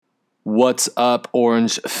What's up,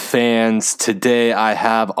 Orange fans? Today I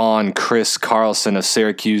have on Chris Carlson of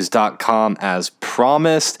Syracuse.com as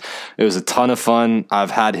promised. It was a ton of fun. I've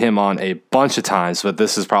had him on a bunch of times, but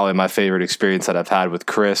this is probably my favorite experience that I've had with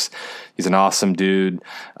Chris. He's an awesome dude.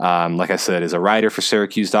 Like I said, is a writer for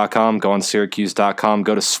Syracuse.com. Go on Syracuse.com,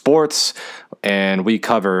 go to sports, and we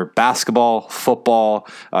cover basketball, football,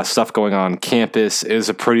 stuff going on campus. It is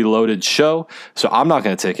a pretty loaded show, so I'm not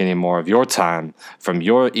going to take any more of your time from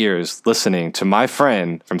your ears listening to my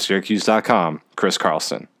friend from Syracuse.com, Chris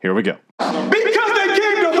Carlson. Here we go. Because they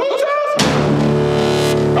came to Hooters?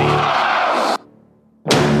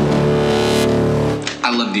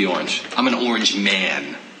 I love the orange. I'm an orange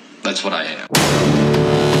man. That's what I am.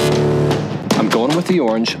 I'm going with the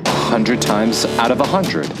orange 100 times out of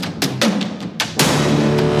 100.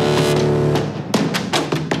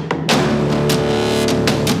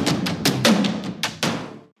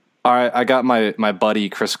 All right, I got my buddy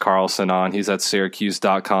Chris Carlson on. He's at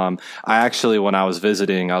Syracuse.com. I actually, when I was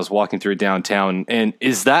visiting, I was walking through downtown, and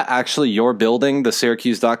is that actually your building, the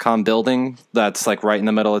Syracuse.com building that's like right in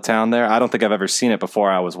the middle of town there? I don't think I've ever seen it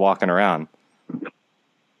before I was walking around.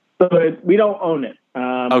 So we don't own it.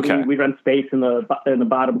 Okay. We rent space in the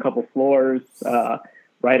bottom couple floors,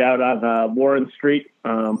 right out on Warren Street.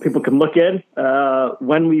 People can look in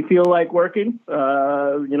when we feel like working.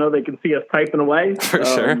 They can see us typing away. For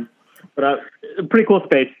sure. But a pretty cool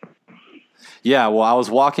space. Yeah, well, I was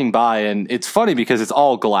walking by, and it's funny because it's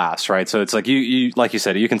all glass, right? So it's like you like you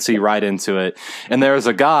said, you can see right into it. And there was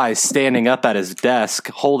a guy standing up at his desk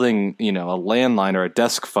holding, a landline or a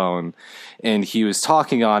desk phone, and he was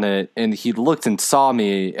talking on it, and he looked and saw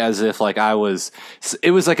me as if like it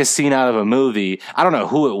was like a scene out of a movie. I don't know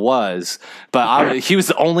who it was, but he was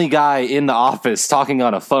the only guy in the office talking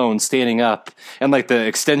on a phone, standing up, and like the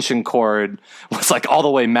extension cord was like all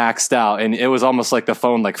the way maxed out, and it was almost like the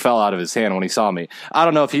phone like fell out of his hand when he saw me. I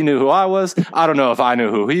don't know if he knew who I was. I don't know if I knew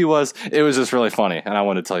who he was. It was just really funny, and I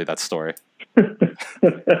wanted to tell you that story. That's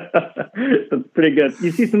pretty good.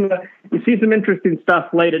 You see some interesting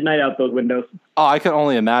stuff late at night out those windows. Oh, I can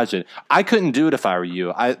only imagine. I couldn't do it if I were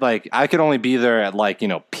you. I could only be there at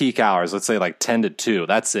peak hours. Let's say like 10 to 2.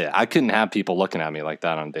 That's it. I couldn't have people looking at me like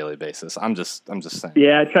that on a daily basis. I'm just saying.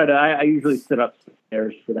 Yeah, I usually sit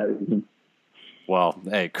upstairs for that reason. Well,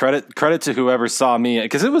 hey, credit to whoever saw me,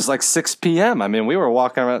 because it was like 6 p.m. I mean, we were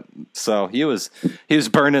walking around, so he was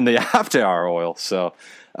burning the after hour oil. So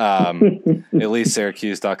at least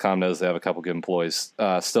Syracuse.com knows they have a couple good employees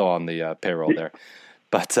still on the payroll there.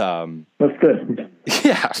 But that's good.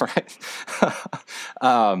 Yeah, right.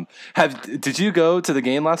 Did you go to the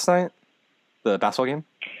game last night? The basketball game?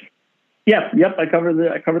 Yep. I covered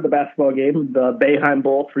the basketball game, the Boeheim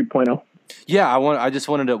Bowl 3.0. Yeah, I just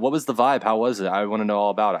wanted to. What was the vibe? How was it? I want to know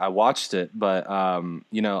all about it. I watched it, but I'm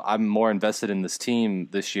more invested in this team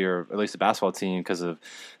this year, at least the basketball team, because of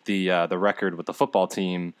the record with the football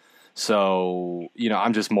team. So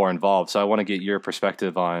I'm just more involved. So I want to get your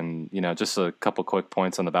perspective on just a couple quick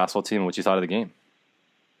points on the basketball team and what you thought of the game.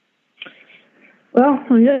 Well,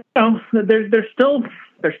 they're still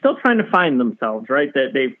trying to find themselves, right?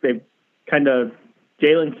 That they've kind of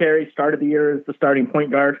Jalen Carey started the year as the starting point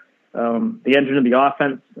guard. The engine of the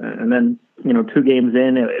offense, and then 2 games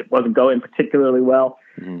in, it wasn't going particularly well.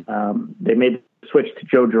 Mm-hmm. They made the switch to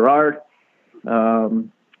Joe Girard. So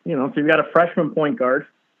you've got a freshman point guard,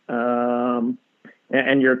 and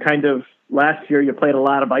you're kind of last year you played a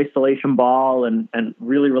lot of isolation ball and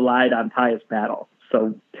really relied on Tyus Battle.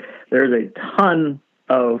 So there's a ton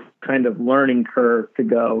of kind of learning curve to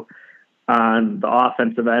go on the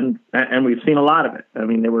offensive end, and we've seen a lot of it. I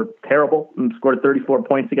mean, they were terrible and scored 34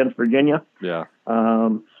 points against Virginia. Yeah.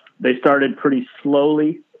 They started pretty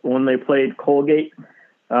slowly when they played Colgate.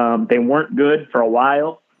 They weren't good for a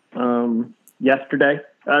while. Yesterday,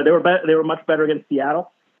 they were much better against Seattle.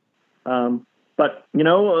 But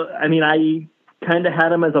I kind of had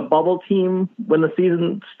them as a bubble team when the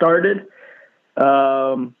season started.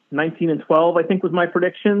 19-12, I think, was my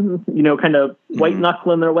prediction. Kind of white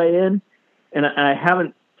knuckling their way in. And I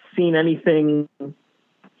haven't seen anything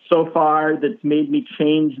so far that's made me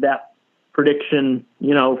change that prediction,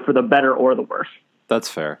 for the better or the worse. That's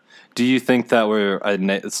fair. Do you think that we're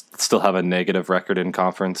still have a negative record in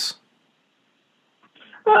conference?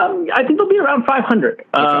 I think they'll be around 500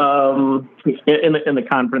 in the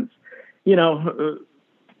conference.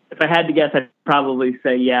 if I had to guess, I'd probably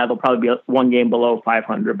say, yeah, they'll probably be one game below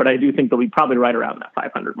 500, but I do think they'll be probably right around that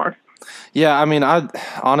 500 mark. Yeah, I mean, I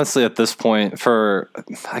honestly at this point, for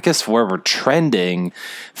I guess where we're trending,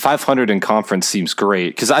 500 in conference seems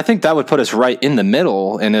great because I think that would put us right in the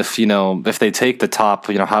middle. And if they take the top,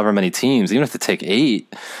 however many teams, even if they take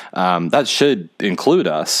 8, that should include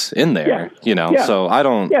us in there. Yeah. So I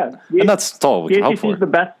don't. Yeah, and that's all we can hope for.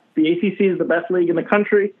 The ACC is the best league in the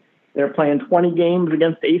country. They're playing 20 games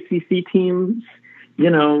against ACC teams.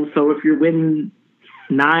 So if you're winning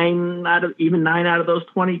 9 out of those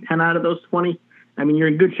 20, 10 out of those 20, I mean, you're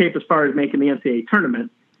in good shape as far as making the NCAA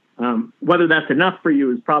tournament. Whether that's enough for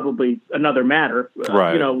you is probably another matter,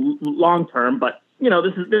 right. Long term. But,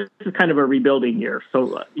 this is kind of a rebuilding year.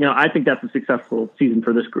 So, I think that's a successful season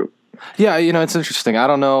for this group. Yeah, it's interesting. I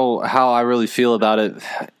don't know how I really feel about it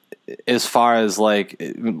as far as like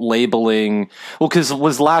labeling. Well, because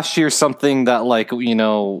was last year something that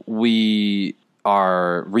we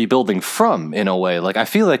are rebuilding from in a way. Like I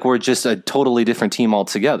feel like we're just a totally different team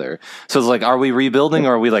altogether. So it's like, are we rebuilding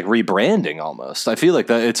or are we like rebranding almost? I feel like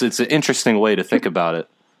that it's an interesting way to think about it.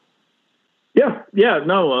 Yeah,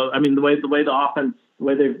 no. I mean, the way the offense, the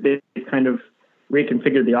way they kind of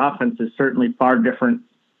reconfigured the offense is certainly far different.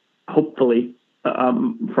 Hopefully,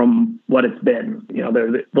 from what it's been.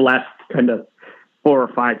 The last kind of 4 or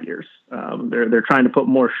 5 years. They're trying to put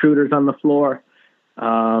more shooters on the floor.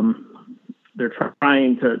 They're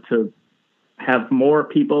trying to have more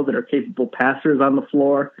people that are capable passers on the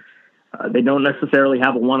floor. They don't necessarily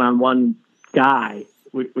have a one-on-one guy,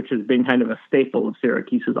 which has been kind of a staple of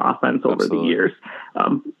Syracuse's offense over the years.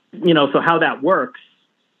 So how that works,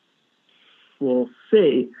 we'll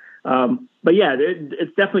see. But yeah,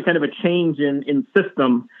 it's definitely kind of a change in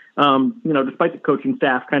system. Despite the coaching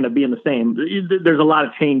staff kind of being the same, there's a lot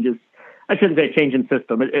of changes. I shouldn't say change in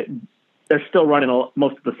system. They're still running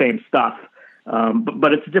most of the same stuff.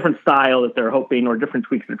 But it's a different style that they're hoping, or different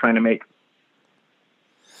tweaks they're trying to make.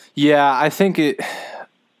 Yeah, I think it.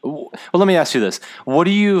 Well, let me ask you this: what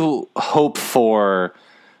do you hope for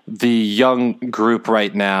the young group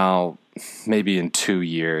right now? Maybe in 2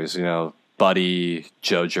 years, Buddy,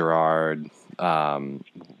 Joe Girard.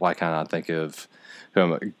 Why can't I think of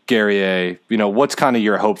Guerrier? What's kind of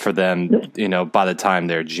your hope for them? By the time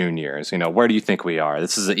they're juniors, where do you think we are?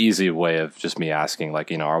 This is an easy way of just me asking.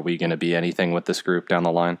 Like, are we going to be anything with this group down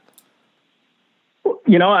the line?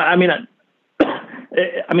 I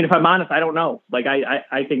mean, if I'm honest, I don't know. Like,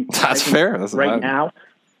 I think that's fair. That's right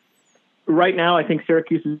now, I think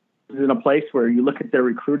Syracuse is in a place where you look at their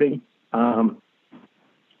recruiting.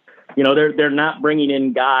 They're not bringing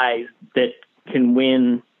in guys that can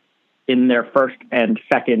win in their first and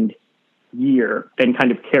second year and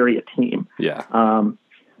kind of carry a team. Yeah.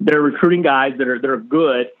 They're recruiting guys that are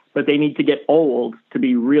good, but they need to get old to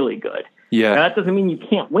be really good. Yeah. Now, that doesn't mean you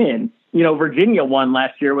can't win. Virginia won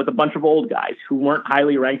last year with a bunch of old guys who weren't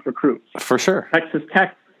highly ranked recruits. For sure. Texas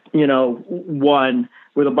Tech, won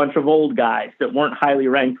with a bunch of old guys that weren't highly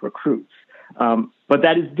ranked recruits. But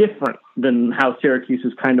that is different than how Syracuse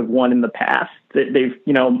has kind of won in the past. They've,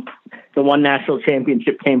 the one national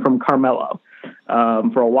championship came from Carmelo.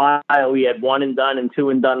 For a while, we had one and done and two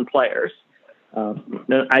and done players.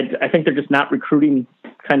 I think they're just not recruiting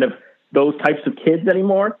kind of those types of kids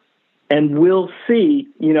anymore. And we'll see,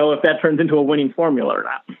 if that turns into a winning formula or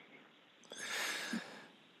not.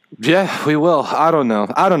 Yeah, we will. I don't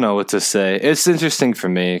know what to say. It's interesting for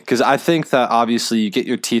me because I think that obviously you get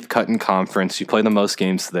your teeth cut in conference. You play the most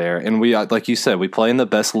games there. And we, like you said, we play in the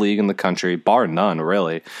best league in the country, bar none,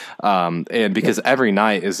 really. And because every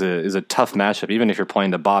night is a tough matchup. Even if you're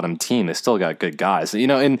playing the bottom team, they still got good guys.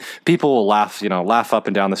 And people will laugh up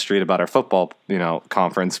and down the street about our football,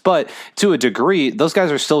 conference. But to a degree, those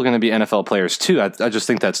guys are still going to be NFL players too. I just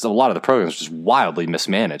think that's a lot of the programs just wildly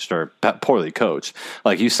mismanaged or poorly coached.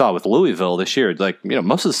 Like you saw with Louisville this year,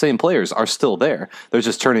 most of the same players are still there. They're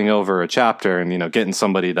just turning over a chapter and, getting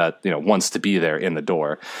somebody that, wants to be there in the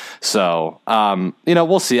door. So,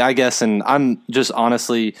 we'll see, I guess. And I'm just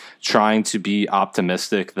honestly trying to be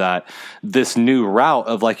optimistic that this new route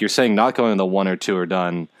of, like you're saying, not going to the one or two or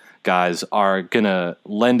done guys are going to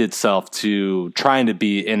lend itself to trying to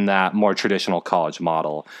be in that more traditional college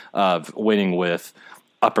model of winning with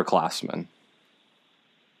upperclassmen.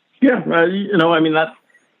 Yeah.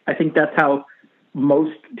 I think that's how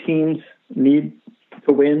most teams need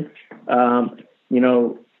to win.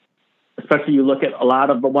 Especially you look at a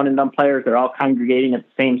lot of the one and done players, they're all congregating at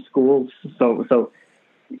the same schools. So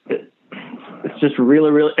it's just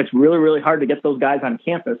really hard to get those guys on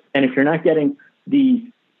campus. And if you're not getting the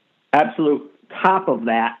absolute top of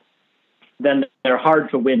that, then they're hard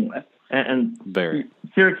to win with. And Very.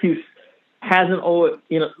 Syracuse hasn't always,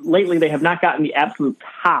 lately they have not gotten the absolute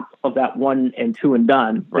top of that 1 and 2 and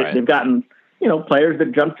done. Right. They've gotten, players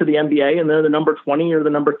that jump to the NBA and they're the number 20 or the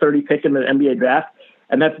number 30 pick in the NBA draft.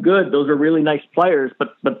 And that's good. Those are really nice players,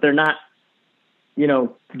 but they're not,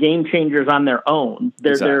 game changers on their own.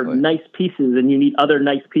 They're nice pieces, and you need other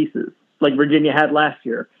nice pieces like Virginia had last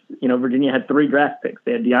year. Virginia had 3 draft picks.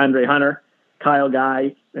 They had DeAndre Hunter, Kyle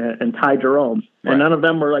Guy, and Ty Jerome. Right. And none of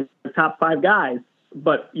them were like the top 5 guys,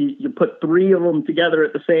 but you put 3 of them together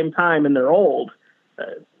at the same time and they're old.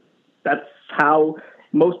 That's how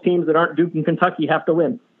most teams that aren't Duke and Kentucky have to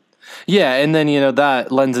win. Yeah, and then,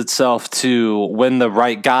 that lends itself to when the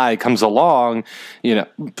right guy comes along,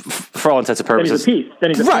 for all intents and purposes. Then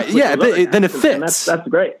he's a piece. Right, yeah, then it fits. That's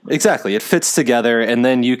great. Exactly. It fits together, and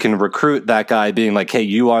then you can recruit that guy being like, hey,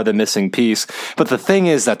 you are the missing piece. But the thing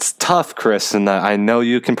is, that's tough, Chris, and I know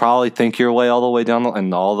you can probably think your way all the way down,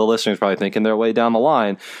 and all the listeners probably thinking their way down the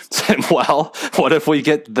line, saying, well, what if we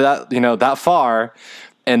get that, that far?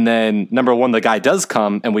 And then, number one, the guy does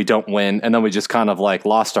come and we don't win. And then we just kind of like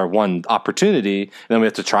lost our one opportunity. And then we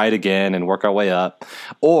have to try it again and work our way up.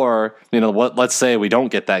 Or, let's say we don't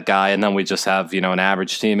get that guy and then we just have, an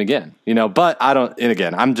average team again. But and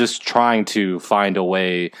again, I'm just trying to find a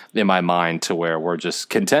way in my mind to where we're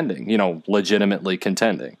just contending, legitimately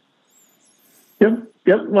contending. Yep.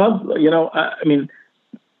 Well,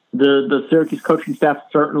 the Syracuse coaching staff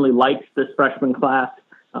certainly likes this freshman class.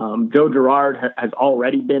 Joe Girard has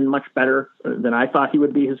already been much better than I thought he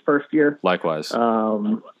would be his first year. Likewise. He's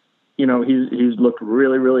looked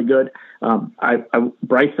really, really good.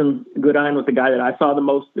 Bryson Goodine was the guy that I saw the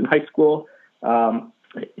most in high school.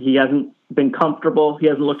 He hasn't been comfortable. He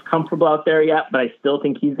hasn't looked comfortable out there yet, but I still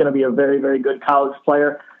think he's going to be a very, very good college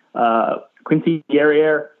player. Quincy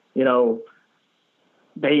Guerriere,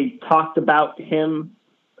 they talked about him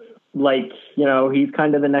like, he's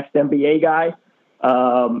kind of the next NBA guy.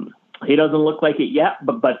 He doesn't look like it yet,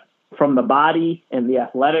 but from the body and the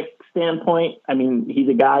athletic standpoint, he's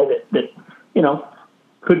a guy that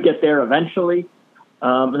could get there eventually.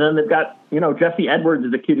 And then they've got, Jesse Edwards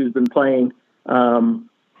is a kid who's been playing 4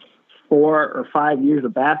 or 5 years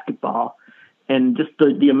of basketball, and just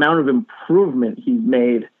the amount of improvement he's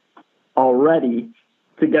made already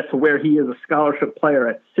to get to where he is a scholarship player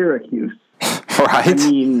at Syracuse. Right.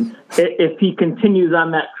 If he continues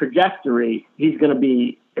on that trajectory, he's going to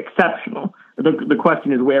be exceptional. The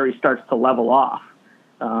question is where he starts to level off,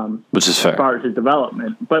 which is fair as far as his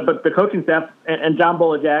development. But the coaching staff and John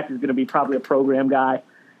Bolajak is going to be probably a program guy.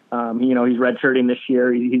 He's redshirting this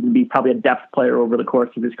year. He's going to be probably a depth player over the course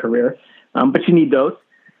of his career. But you need those.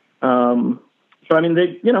 But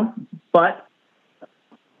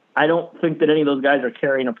I don't think that any of those guys are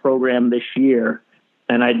carrying a program this year.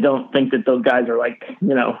 And I don't think that those guys are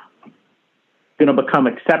going to become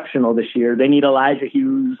exceptional this year. They need Elijah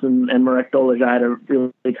Hughes and Marek Dolezaj to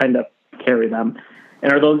really kind of carry them.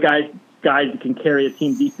 And are those guys that can carry a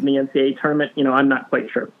team deep in the NCAA tournament? I'm not quite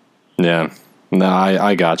sure. Yeah. No,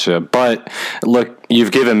 I gotcha. But look,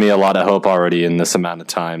 you've given me a lot of hope already in this amount of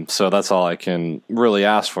time. So that's all I can really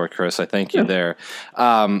ask for, Chris. I thank you there.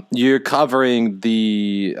 You're covering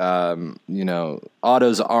the,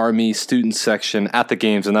 Otto's Army student section at the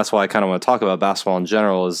games. And that's why I kind of want to talk about basketball in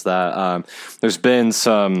general is that there's been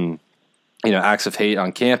some, acts of hate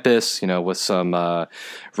on campus, with some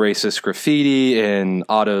racist graffiti in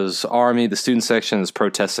Otto's Army. The student section has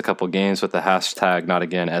protested a couple games with the hashtag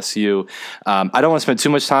 #NotAgainSU. I don't want to spend too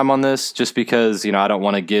much time on this just because, I don't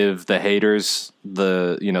want to give the haters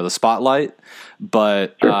the spotlight.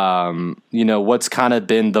 But, what's kind of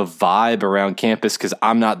been the vibe around campus? Because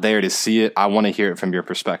I'm not there to see it. I want to hear it from your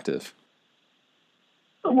perspective.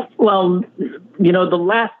 Well, the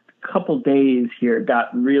last couple days here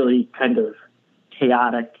got really kind of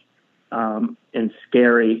chaotic and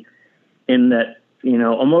scary in that,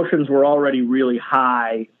 emotions were already really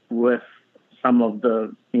high with some of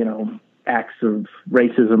the, acts of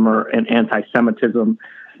racism and anti-Semitism.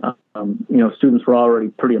 Students were already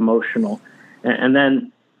pretty emotional. And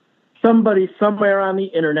then somebody somewhere on the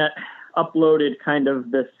internet uploaded kind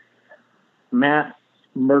of this mass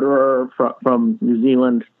murderer from New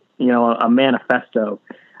Zealand, a manifesto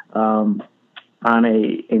on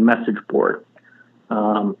a message board.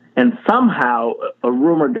 And somehow a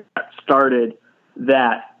rumor got started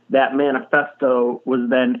that manifesto was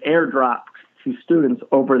then airdropped to students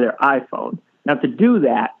over their iPhone. Now, to do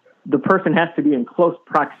that, the person has to be in close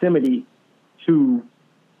proximity to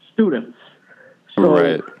students. So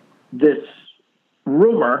right. This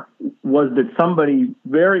rumor was that somebody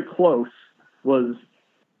very close was,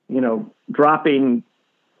 dropping,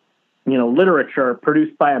 literature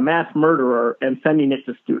produced by a mass murderer and sending it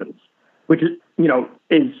to students, which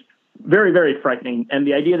is very, very frightening. And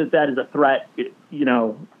the idea that is a threat,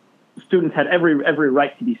 students had every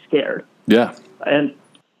right to be scared. Yeah. And,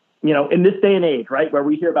 in this day and age, right, where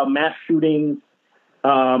we hear about mass shootings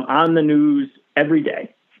on the news every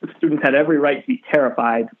day, students had every right to be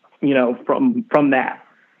terrified, from that.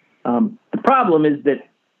 The problem is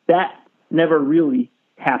that never really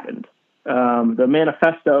happened. The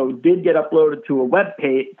manifesto did get uploaded to a web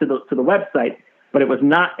page, to the website, but it was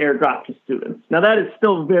not airdropped to students. Now that is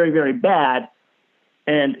still very, very bad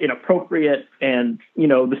and inappropriate, and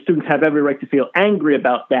the students have every right to feel angry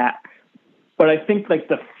about that. But I think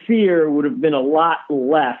the fear would have been a lot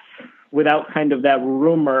less without kind of that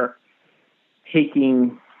rumor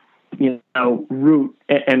taking root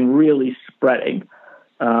and really spreading.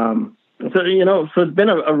 So it's been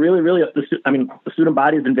a really, really, the student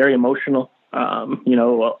body has been very emotional.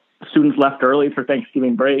 Students left early for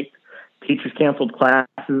Thanksgiving break. Teachers canceled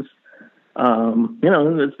classes.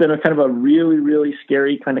 It's been a kind of a really, really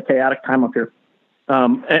scary, kind of chaotic time up here.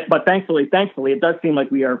 But thankfully, it does seem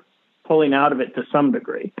like we are pulling out of it to some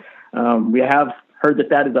degree. We have heard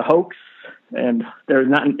that is a hoax, and there's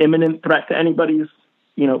not an imminent threat to anybody's,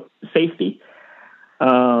 safety.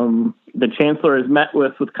 The chancellor has met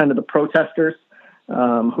with kind of the protesters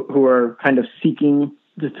who are kind of seeking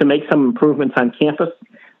just to make some improvements on campus.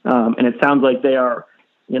 And it sounds like they are,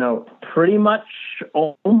 pretty much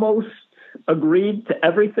almost agreed to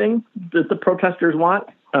everything that the protesters want.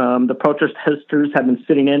 The protesters have been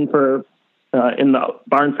sitting in the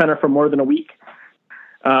Barnes Center for more than a week.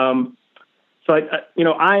 So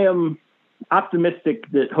I am optimistic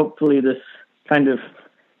that hopefully this kind of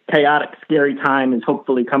chaotic, scary time is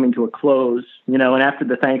hopefully coming to a close, and after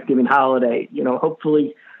the Thanksgiving holiday,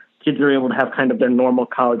 hopefully kids are able to have kind of their normal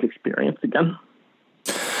college experience again.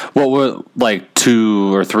 What were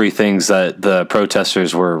 2 or 3 things that the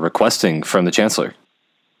protesters were requesting from the chancellor?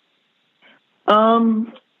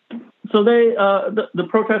 So they, the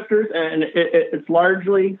protesters, and it's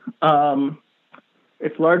largely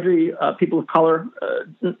people of color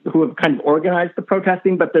who have kind of organized the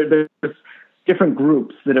protesting, but there's different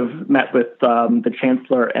groups that have met with the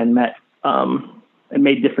chancellor and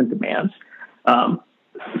made different demands.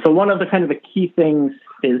 So one of the kind of the key things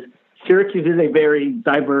is Syracuse is a very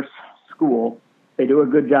diverse school. They do a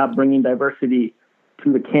good job bringing diversity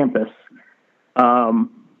to the campus.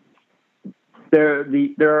 There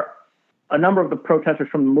are a number of the protesters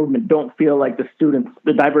from the movement don't feel like the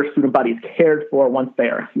diverse student body is cared for once they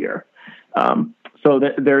are here. So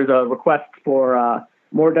there's a request for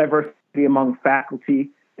more diversity among faculty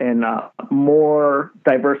and more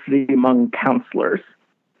diversity among counselors.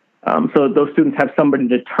 So those students have somebody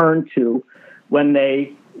to turn to when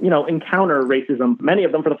they, encounter racism, many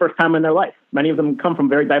of them for the first time in their life. Many of them come from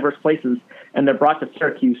very diverse places, and they're brought to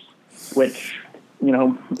Syracuse, which,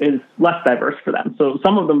 is less diverse for them. So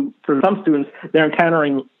for some students, they're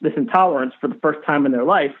encountering this intolerance for the first time in their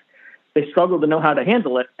life. They struggle to know how to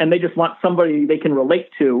handle it, and they just want somebody they can relate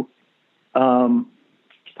to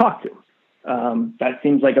talk to. That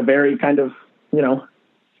seems like a very kind of,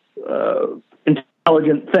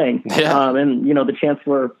 intelligent thing. Yeah. And, the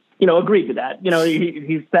chancellor, agreed to that.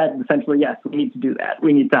 He said essentially, yes, we need to do that.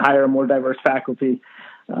 We need to hire more diverse faculty.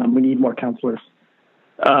 We need more counselors.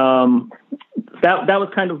 That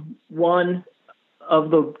was kind of one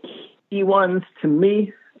of the key ones to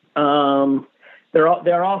me. There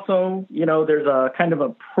are also, there's a kind of a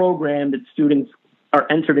program that students are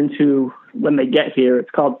entered into when they get here.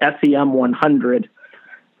 It's called SEM 100.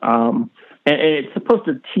 And it's supposed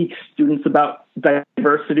to teach students about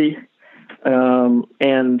diversity,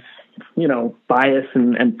 and, bias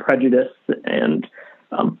and prejudice and,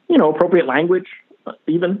 appropriate language,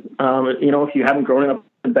 even, if you haven't grown up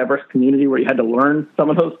in a diverse community where you had to learn some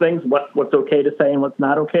of those things, what's okay to say and what's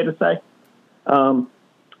not okay to say.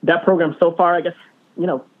 That program so far, I guess,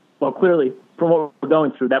 clearly from what we're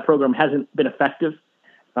going through, that program hasn't been effective.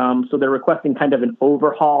 So they're requesting kind of an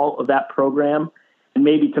overhaul of that program and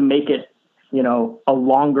maybe to make it, a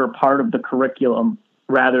longer part of the curriculum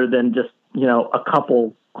rather than just, a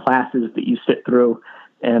couple classes that you sit through.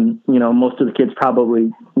 And, most of the kids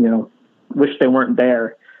probably, wish they weren't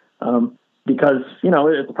there. Because,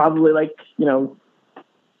 it's probably like, the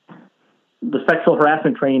sexual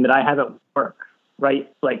harassment training that I have at work, right?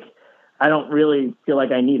 Like, I don't really feel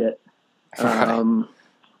like I need it.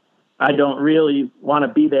 I don't really want to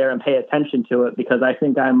be there and pay attention to it because I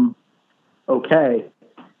think I'm okay.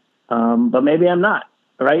 But maybe I'm not,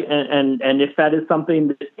 right? And if that is something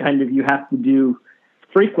that kind of you have to do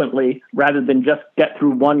frequently rather than just get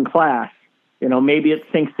through one class, maybe it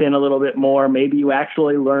sinks in a little bit more. Maybe you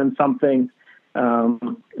actually learn something.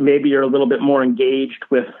 Maybe you're a little bit more engaged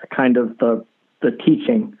with kind of the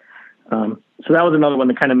teaching. So that was another one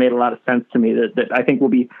that kind of made a lot of sense to me that I think will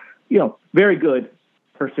be, very good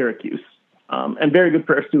for Syracuse. And very good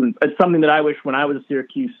for our students. It's something that I wish when I was a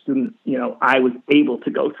Syracuse student, I was able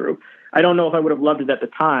to go through. I don't know if I would have loved it at the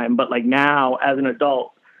time, but like now as an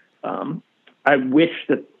adult, I wish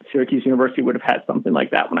that Syracuse University would have had something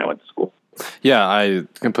like that when I went to school. Yeah, I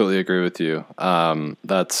completely agree with you.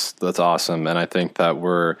 That's awesome. And I think that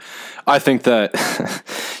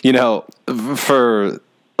for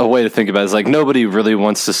a way to think about it is like nobody really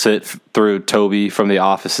wants to sit through Toby from The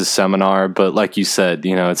Office's seminar, but like you said,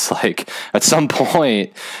 it's like at some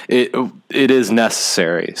point it is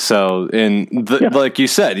necessary. So like you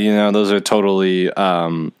said, those are totally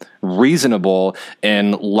reasonable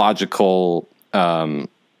and logical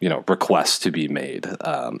requests to be made.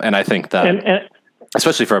 And I think that and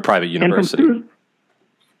especially for a private university.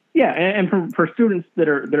 And for students that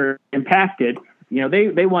are impacted,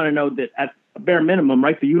 they want to know that at a bare minimum,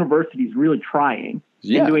 right, the university is really trying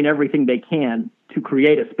and doing everything they can to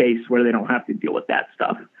create a space where they don't have to deal with that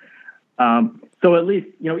stuff. So at least,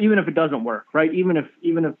 even if it doesn't work, right, even if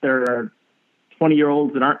there are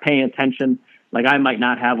 20-year-olds that aren't paying attention, like I might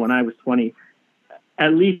not have when I was 20,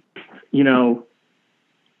 at least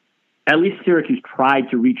Syracuse tried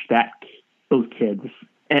to reach those kids,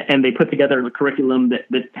 and they put together a curriculum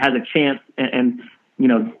that has a chance and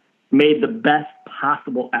made the best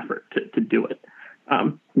possible effort to do it.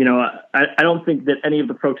 I don't think that any of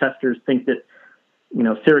the protesters think that,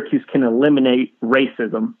 Syracuse can eliminate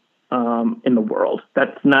racism in the world.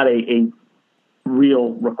 That's not a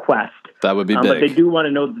real request. That would be big. But they do want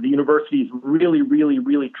to know that the university is really, really,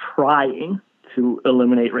 really trying to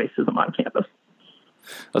eliminate racism on campus.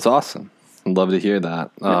 That's awesome. I'd love to hear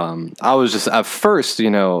that. I was just, at first,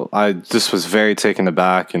 I just was very taken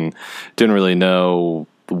aback and didn't really know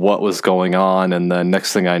what was going on. And then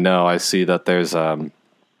next thing I know, I see that there's, like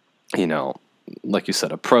you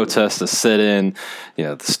said, a protest, a sit-in,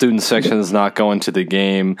 the student section is not going to the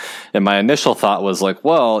game. And my initial thought was like,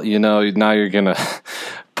 well, now you're going to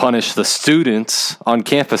punish the students on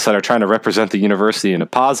campus that are trying to represent the university in a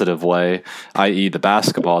positive way, i.e. the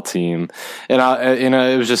basketball team. And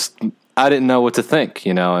it was just, I didn't know what to think,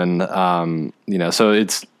 so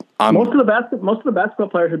it's, most of the basketball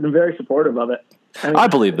players have been very supportive of it. I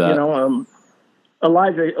believe that.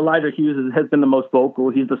 Elijah Hughes has been the most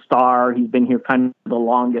vocal. He's the star. He's been here kind of the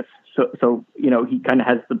longest. So he kind of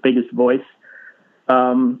has the biggest voice.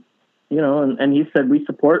 And he said, we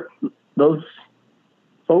support those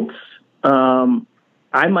folks.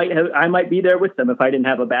 I might be there with them if I didn't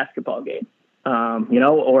have a basketball game,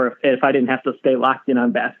 or if I didn't have to stay locked in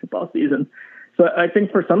on basketball season. So I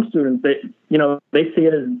think for some students, they see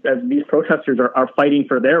it as these protesters are fighting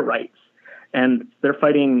for their rights, and they're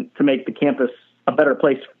fighting to make the campus a better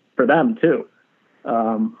place for them too.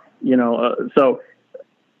 So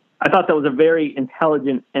I thought that was a very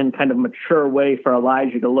intelligent and kind of mature way for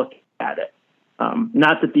Elijah to look at it.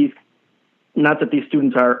 Not that these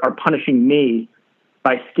students are punishing me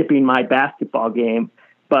by skipping my basketball game,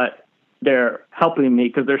 but they're helping me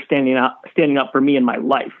because they're standing up for me in my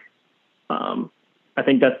life. I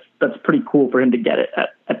think that's pretty cool for him to get it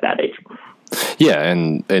at that age. Yeah,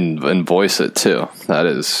 and voice it too. That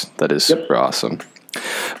is super awesome.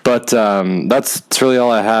 But that's really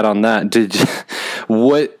all I had on that.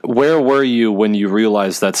 Where were you when you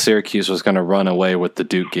realized that Syracuse was going to run away with the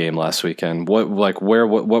Duke game last weekend? What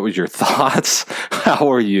were your thoughts? How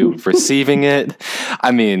were you receiving it?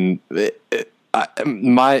 I mean,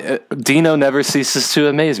 Dino never ceases to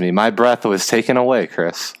amaze me. My breath was taken away,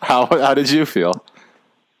 Chris. How did you feel?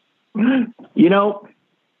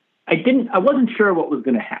 I wasn't sure what was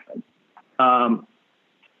going to happen. I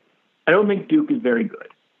don't think Duke is very good.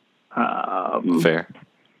 Fair.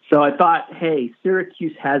 So I thought, hey,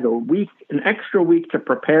 Syracuse has an extra week to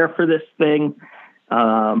prepare for this thing.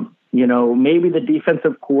 Maybe the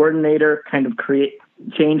defensive coordinator kind of creates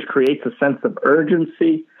a sense of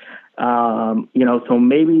urgency. So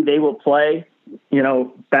maybe they will play,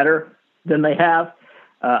 better than they have.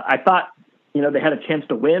 I thought, they had a chance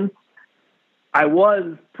to win. I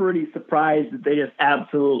was pretty surprised that they just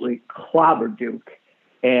absolutely clobbered Duke.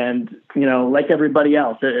 And, like everybody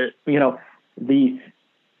else, I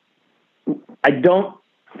don't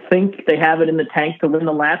think they have it in the tank to win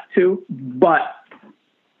the last two, but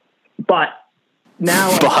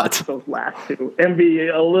now I watch those last two and be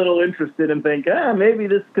a little interested and think, maybe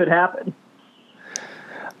this could happen.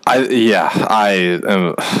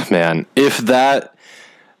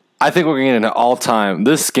 I think we're getting an all-time.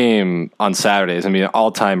 This game on Saturday is gonna be an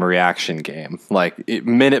all-time reaction game. Like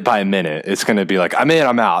minute by minute, it's gonna be like I'm in,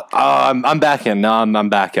 I'm out. I'm back in. No, I'm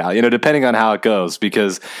back out. Depending on how it goes,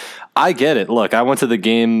 because I get it. Look, I went to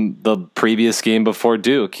the previous game before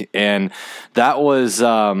Duke, and that was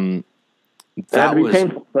painful. That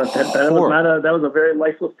was a very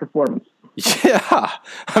lifeless performance. Yeah,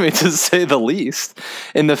 I mean, to say the least.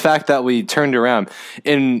 And the fact that we turned around,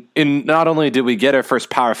 and not only did we get our first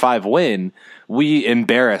Power 5 win, we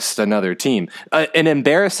embarrassed another team. An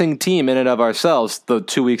embarrassing team in and of ourselves. The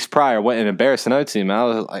 2 weeks prior went and embarrassed another team. I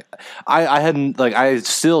was like, I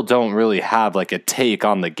still don't really have like a take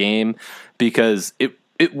on the game, because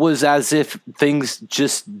it was as if things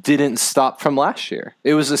just didn't stop from last year.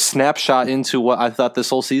 It was a snapshot into what I thought this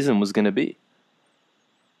whole season was going to be.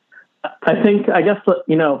 I guess,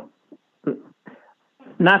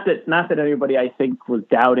 not that anybody, I think, was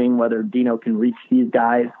doubting whether Dino can reach these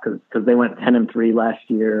guys, because they went 10-3 last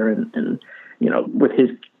year, and with his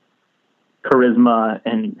charisma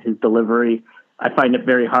and his delivery, I find it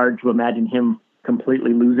very hard to imagine him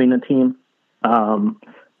completely losing a team.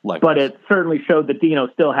 But it certainly showed that Dino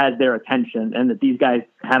still has their attention, and that these guys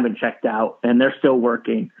haven't checked out, and they're still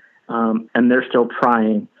working, and they're still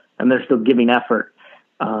trying, and they're still giving effort.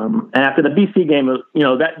 And after the BC game,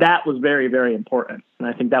 that was very, very important. And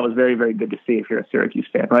I think that was very, very good to see if you're a Syracuse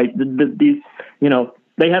fan, right?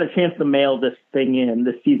 They had a chance to mail this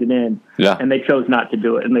season in, and they chose not to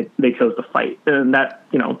do it, and they chose to fight. And that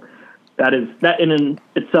in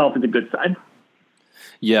itself is a good sign.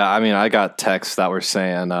 Yeah, I mean, I got texts that were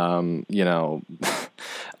saying,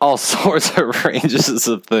 all sorts of ranges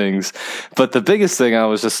of things. But the biggest thing, I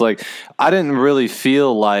was just like, I didn't really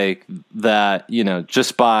feel like that,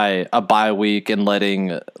 just by a bye week and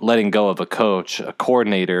letting go of a coach, a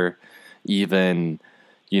coordinator, even,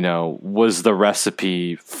 was the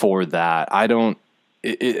recipe for that.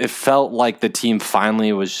 It felt like the team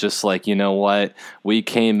finally was just like, you know what? We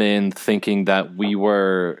came in thinking that we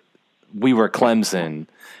were Clemson,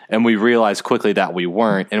 and we realized quickly that we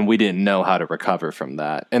weren't, and we didn't know how to recover from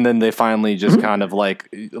that. And then they finally just kind of like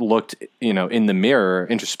looked, in the mirror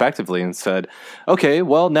introspectively and said, okay,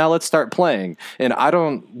 well, now let's start playing. And I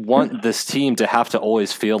don't want this team to have to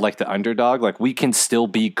always feel like the underdog. Like, we can still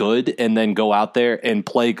be good and then go out there and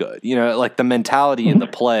play good. Like the mentality and the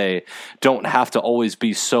play don't have to always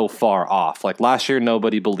be so far off. Like last year,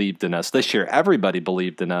 nobody believed in us. This year, everybody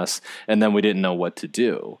believed in us, and then we didn't know what to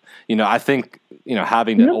do. I think,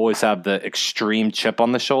 having to always have the extreme chip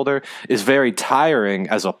on the shoulder is very tiring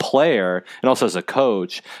as a player and also as a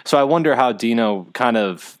coach. So I wonder how Dino kind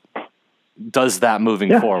of does that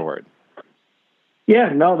moving forward. Yeah,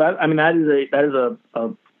 no, that is a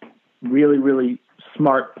really, really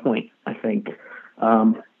smart point, I think.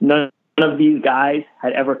 None of these guys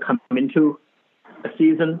had ever come into a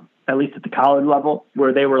season, at least at the college level,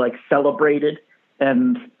 where they were like celebrated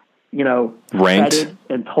and ranked feted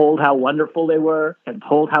and told how wonderful they were and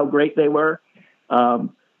told how great they were.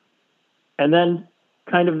 And then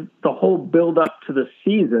kind of the whole build up to the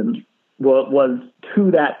season was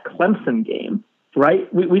to that Clemson game, right?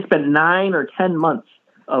 We spent 9 or 10 months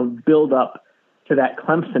of build up to that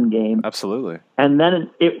Clemson game. Absolutely. And then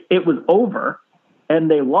it was over and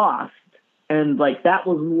they lost. And like, that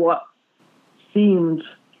was what seemed,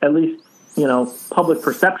 at least, public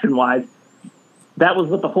perception wise, that was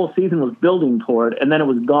what the whole season was building toward, and then it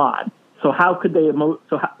was gone. So how could they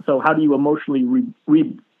So how do you emotionally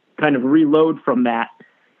kind of reload from that?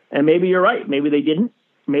 And maybe you're right. Maybe they didn't.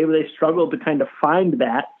 Maybe they struggled to kind of find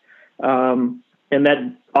that. And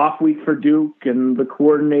that off week for Duke and the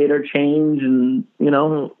coordinator change, and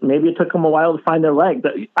maybe it took them a while to find their leg.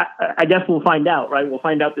 But I guess we'll find out, right? We'll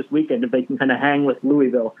find out this weekend if they can kind of hang with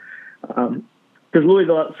Louisville, because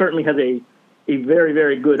Louisville certainly has a very,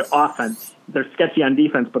 very good offense. They're sketchy on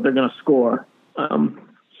defense, but they're going to score.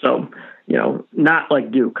 So, not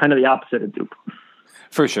like Duke, kind of the opposite of Duke.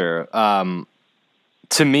 For sure.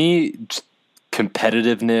 To me,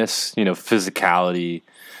 competitiveness, physicality,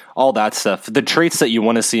 all that stuff, the traits that you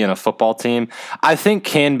want to see in a football team, I think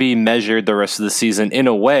can be measured the rest of the season in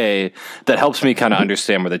a way that helps me kind of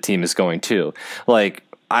understand where the team is going to. Like,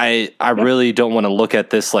 I really don't want to look at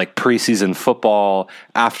this like preseason football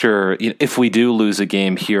after, if we do lose a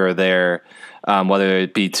game here or there, whether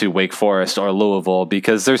it be to Wake Forest or Louisville,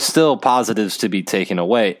 because there's still positives to be taken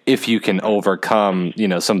away if you can overcome,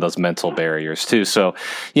 some of those mental barriers too. So,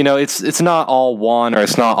 it's not all won or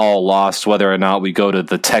it's not all lost, whether or not we go to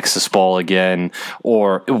the Texas Bowl again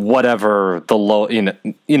or whatever the low, you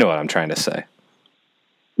know what I'm trying to say.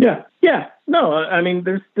 Yeah. No, I mean,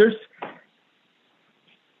 there's,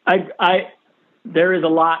 there is a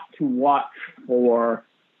lot to watch for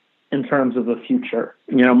in terms of the future.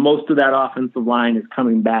 Most of that offensive line is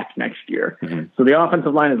coming back next year. Mm-hmm. So the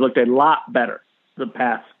offensive line has looked a lot better the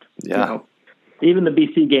past, even the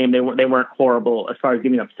BC game, they weren't horrible as far as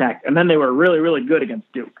giving up sacks. And then they were really, really good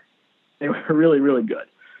against Duke. They were really, really good.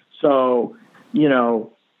 So,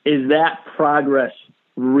 is that progress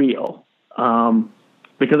real?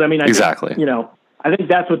 Because I think, I think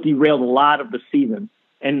that's what derailed a lot of the season.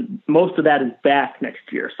 And most of that is back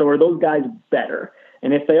next year. So are those guys better?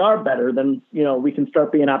 And if they are better, then, we can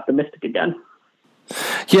start being optimistic again.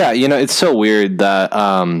 Yeah. It's so weird that,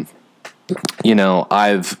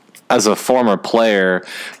 as a former player,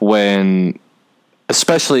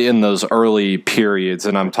 especially in those early periods,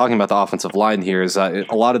 and I'm talking about the offensive line here, is that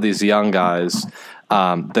a lot of these young guys,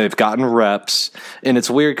 they've gotten reps. And it's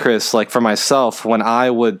weird, Chris, like for myself, when I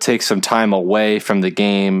would take some time away from the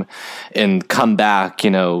game and come back,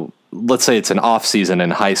 let's say it's an off season in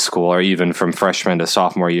high school or even from freshman to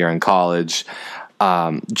sophomore year in college,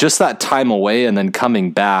 just that time away and then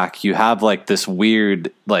coming back, you have like this weird,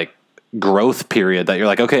 like, growth period that you're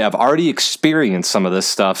like, okay, I've already experienced some of this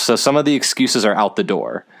stuff, so some of the excuses are out the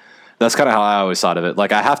door. That's kind of how I always thought of it.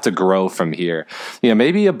 Like, I have to grow from here.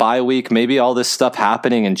 Maybe a bye week, maybe all this stuff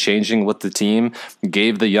happening and changing with the team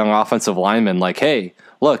gave the young offensive linemen like, hey,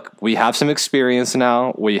 look, we have some experience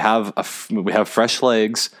now. We have fresh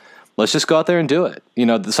legs. Let's just go out there and do it.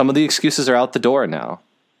 Some of the excuses are out the door now.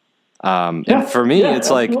 And for me, it's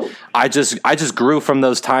absolutely. Like, I just grew from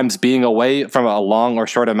those times being away from a long or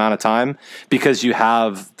short amount of time, because you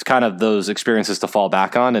have kind of those experiences to fall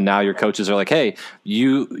back on. And now your coaches are like, hey,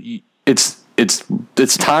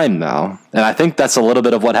 it's time now. And I think that's a little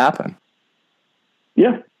bit of what happened.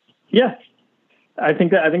 Yeah. Yeah. I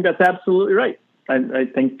think that's absolutely right. I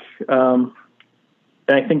think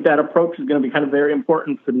that approach is going to be kind of very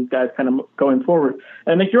important for these guys kind of going forward.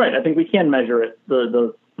 And I think you're right. I think we can measure it,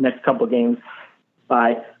 the next couple of games,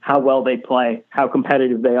 by how well they play, how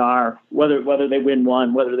competitive they are, whether they win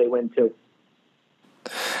one, whether they win two.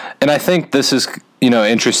 And I think this is,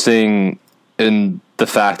 interesting in the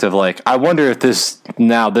fact of, like, I wonder if this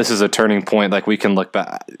is a turning point. Like, we can look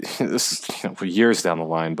back this for years down the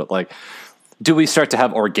line, but like, do we start to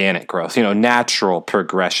have organic growth, natural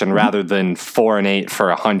progression, rather than 4-8 for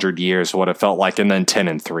 100 years, what it felt like, and then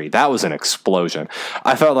 10-3? That was an explosion.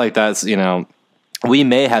 I felt like that's, we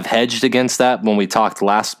may have hedged against that when we talked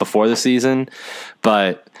last before the season,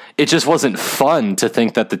 but it just wasn't fun to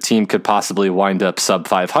think that the team could possibly wind up sub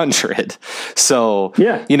 500. So,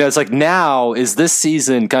 it's like, now is this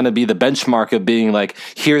season going to be the benchmark of being like,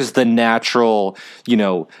 here's the natural,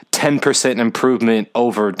 10% improvement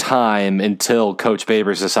over time until Coach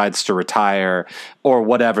Babers decides to retire, or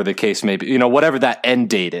whatever the case may be, whatever that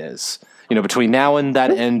end date is. Between now and that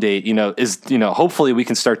end date, hopefully we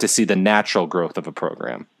can start to see the natural growth of a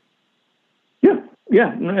program.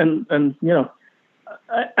 Yeah. And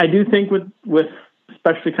I do think with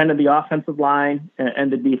especially kind of the offensive line and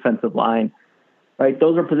the defensive line, right?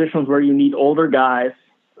 Those are positions where you need older guys,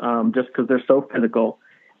 just because they're so physical.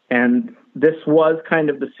 And this was kind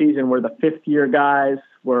of the season where the fifth year guys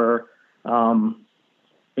were,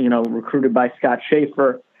 recruited by Scott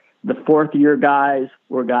Schaefer. The fourth year guys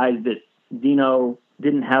were guys that Dino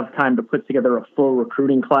didn't have time to put together a full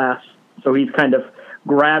recruiting class. So he's kind of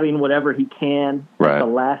grabbing whatever he can at the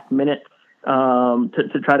last minute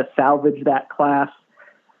to try to salvage that class.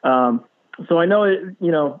 So I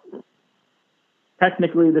know,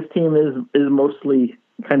 technically this team is mostly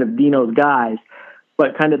kind of Dino's guys,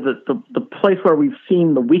 but kind of the place where we've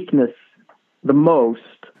seen the weakness the most,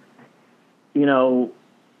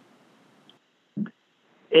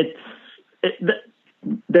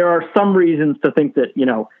 there are some reasons to think that,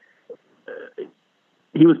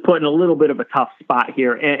 he was put in a little bit of a tough spot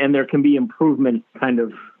here, and there can be improvement kind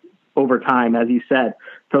of over time, as you said,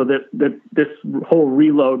 so that this whole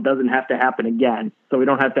reload doesn't have to happen again. So we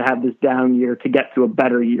don't have to have this down year to get to a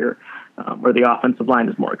better year where the offensive line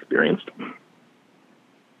is more experienced.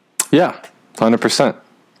 Yeah, 100%.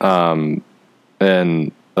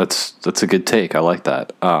 And that's a good take. I like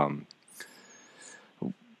that.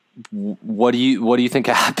 What do you think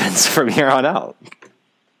happens from here on out?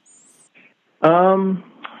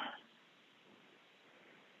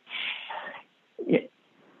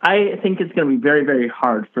 I think it's going to be very, very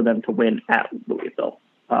hard for them to win at Louisville.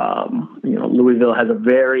 Louisville has a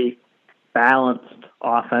very balanced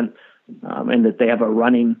offense, and that they have a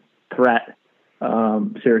running threat.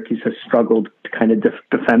 Syracuse has struggled to kind of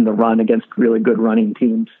defend the run against really good running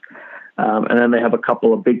teams. And then they have a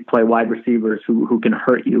couple of big play wide receivers who can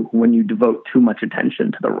hurt you when you devote too much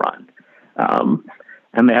attention to the run.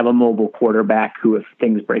 and they have a mobile quarterback who, if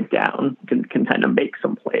things break down, can kind of make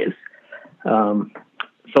some plays.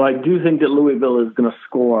 So I do think that Louisville is going to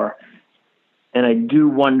score, and I do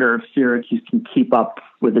wonder if Syracuse can keep up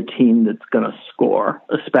with a team that's going to score,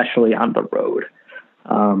 especially on the road.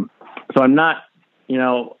 So I'm not,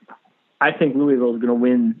 I think Louisville is going to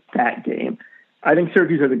win that game. I think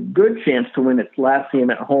Syracuse has a good chance to win its last game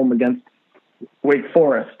at home against Wake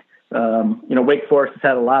Forest. Wake Forest has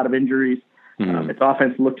had a lot of injuries. Its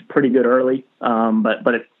offense looked pretty good early, but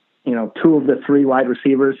two of the three wide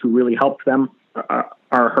receivers who really helped them are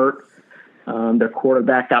hurt. Their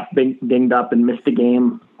quarterback got dinged up and missed a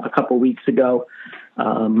game a couple weeks ago,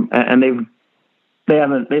 and they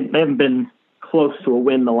haven't been close to a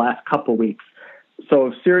win the last couple weeks. So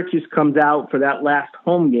if Syracuse comes out for that last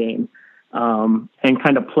home game and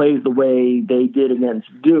kind of plays the way they did against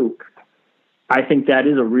Duke, I think that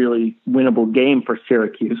is a really winnable game for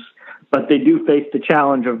Syracuse. But they do face the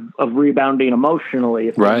challenge of rebounding emotionally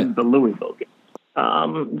if they lose the Louisville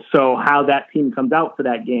game. So how that team comes out for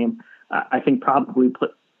that game, I think probably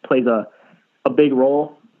plays a big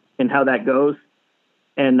role in how that goes.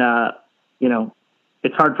 And,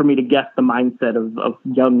 it's hard for me to guess the mindset of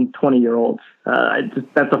young 20-year-olds.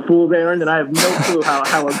 That's a fool's errand, and I have no clue how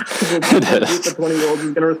a group of 20-year-olds is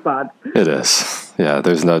going to respond. It is. Yeah,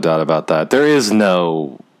 there's no doubt about that. There is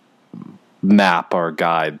no map or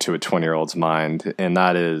guide to a 20-year-old's mind, and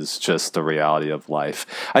that is just the reality of life.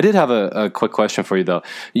 I did have a quick question for you, though.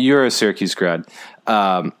 You're a Syracuse grad.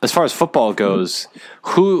 As far as football goes,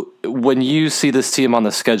 when you see this team on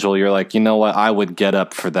the schedule, you're like, you know what, I would get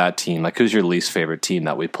up for that team. Like, who's your least favorite team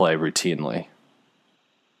that we play routinely?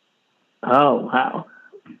 Oh, wow.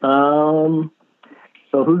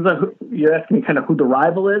 So you're asking me kind of who the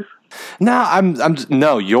rival is?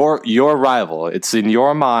 No, your rival. It's in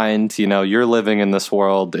your mind, you're living in this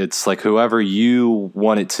world. It's like whoever you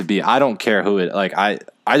want it to be. I don't care who it, like, I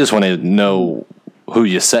just want to know who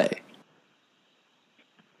you say.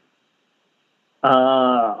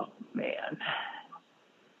 Oh, man.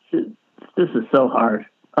 This is so hard.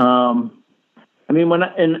 When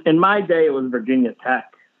in my day, it was Virginia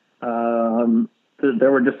Tech.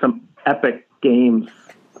 There were just some epic games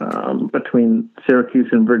between Syracuse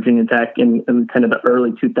and Virginia Tech in kind of the early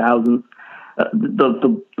 2000s.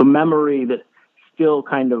 The memory that still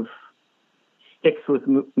kind of sticks with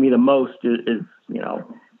me the most is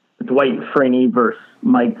Dwight Freeney versus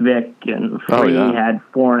Mike Vick, and Freeney had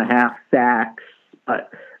 4.5 sacks.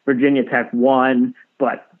 Virginia Tech won,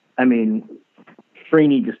 but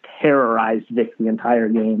Freeney just terrorized Vick the entire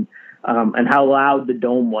game, and how loud the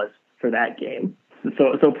dome was for that game.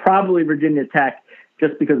 So probably Virginia Tech,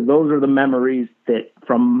 just because those are the memories that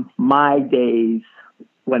from my days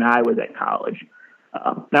when I was at college.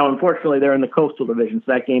 Now, unfortunately, they're in the Coastal Division,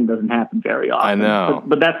 so that game doesn't happen very often. I know.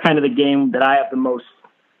 But that's kind of the game that I have the most,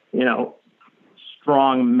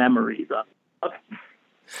 strong memories of.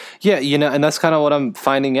 Yeah, and that's kind of what I'm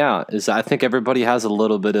finding out, is I think everybody has a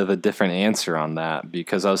little bit of a different answer on that,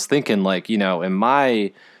 because I was thinking, like, in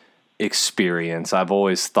my experience, I've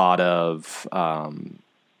always thought of,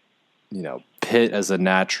 Pitt as a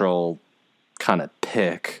natural kind of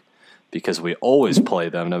pick, because we always play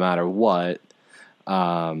them no matter what.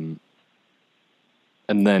 And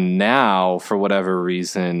then now, for whatever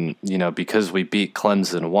reason, because we beat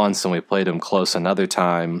Clemson once and we played them close another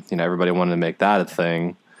time, everybody wanted to make that a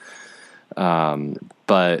thing.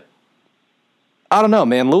 But I don't know,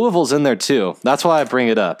 man. Louisville's in there too. That's why I bring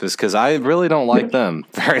it up, is because I really don't like them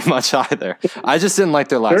very much either. I just didn't like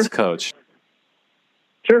their last coach.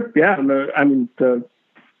 Sure, yeah. The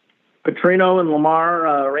Petrino and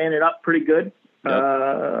Lamar ran it up pretty good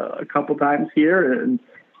a couple times here, and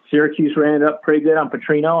Syracuse ran it up pretty good on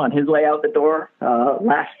Petrino on his way out the door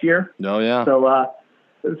last year. Oh yeah. So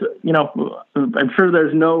I'm sure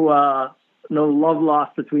there's no love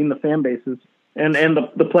lost between the fan bases and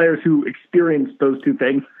the players who experienced those two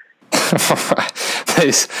things.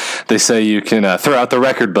 They say you can throw out the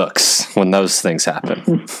record books when those things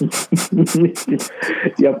happen.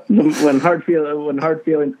 Yep. When hard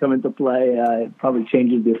feelings come into play, it probably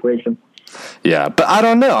changes the equation. Yeah, but I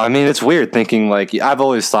don't know. It's weird thinking, like, I've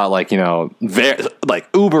always thought, like, very, like,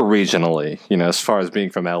 uber regionally, as far as being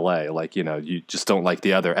from LA, like, you just don't like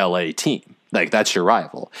the other LA team. Like, that's your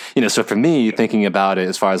rival. So for me, thinking about it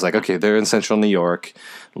as far as, like, okay, they're in central New York,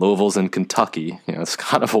 Louisville's in Kentucky, it's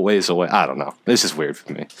kind of a ways away. I don't know. It's just weird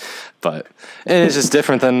for me. But it's just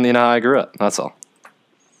different than, how I grew up. That's all.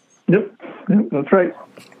 Yep, that's right.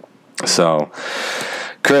 So,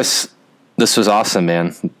 Chris, this was awesome,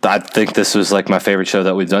 man. I think this was like my favorite show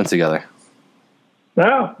that we've done together.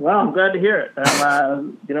 Oh, well, I'm glad to hear it.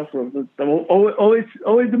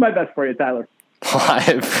 Always do my best for you, Tyler. Well, I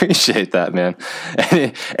appreciate that, man.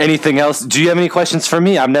 Anything else? Do you have any questions for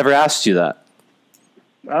me? I've never asked you that.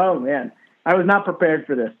 Oh, man. I was not prepared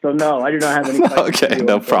for this, so no, I do not have any questions. Okay,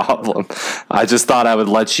 no problem. I just thought I would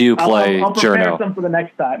let you play I'll prepare Journo. some for the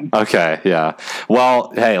next time. Okay, yeah.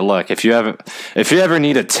 Well, hey, look, if you ever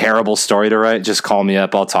need a terrible story to write, just call me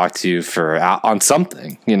up. I'll talk to you on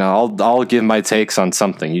something. I'll give my takes on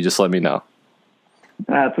something. You just let me know.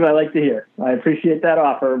 That's what I like to hear. I appreciate that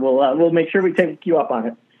offer. We'll make sure we take you up on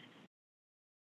it.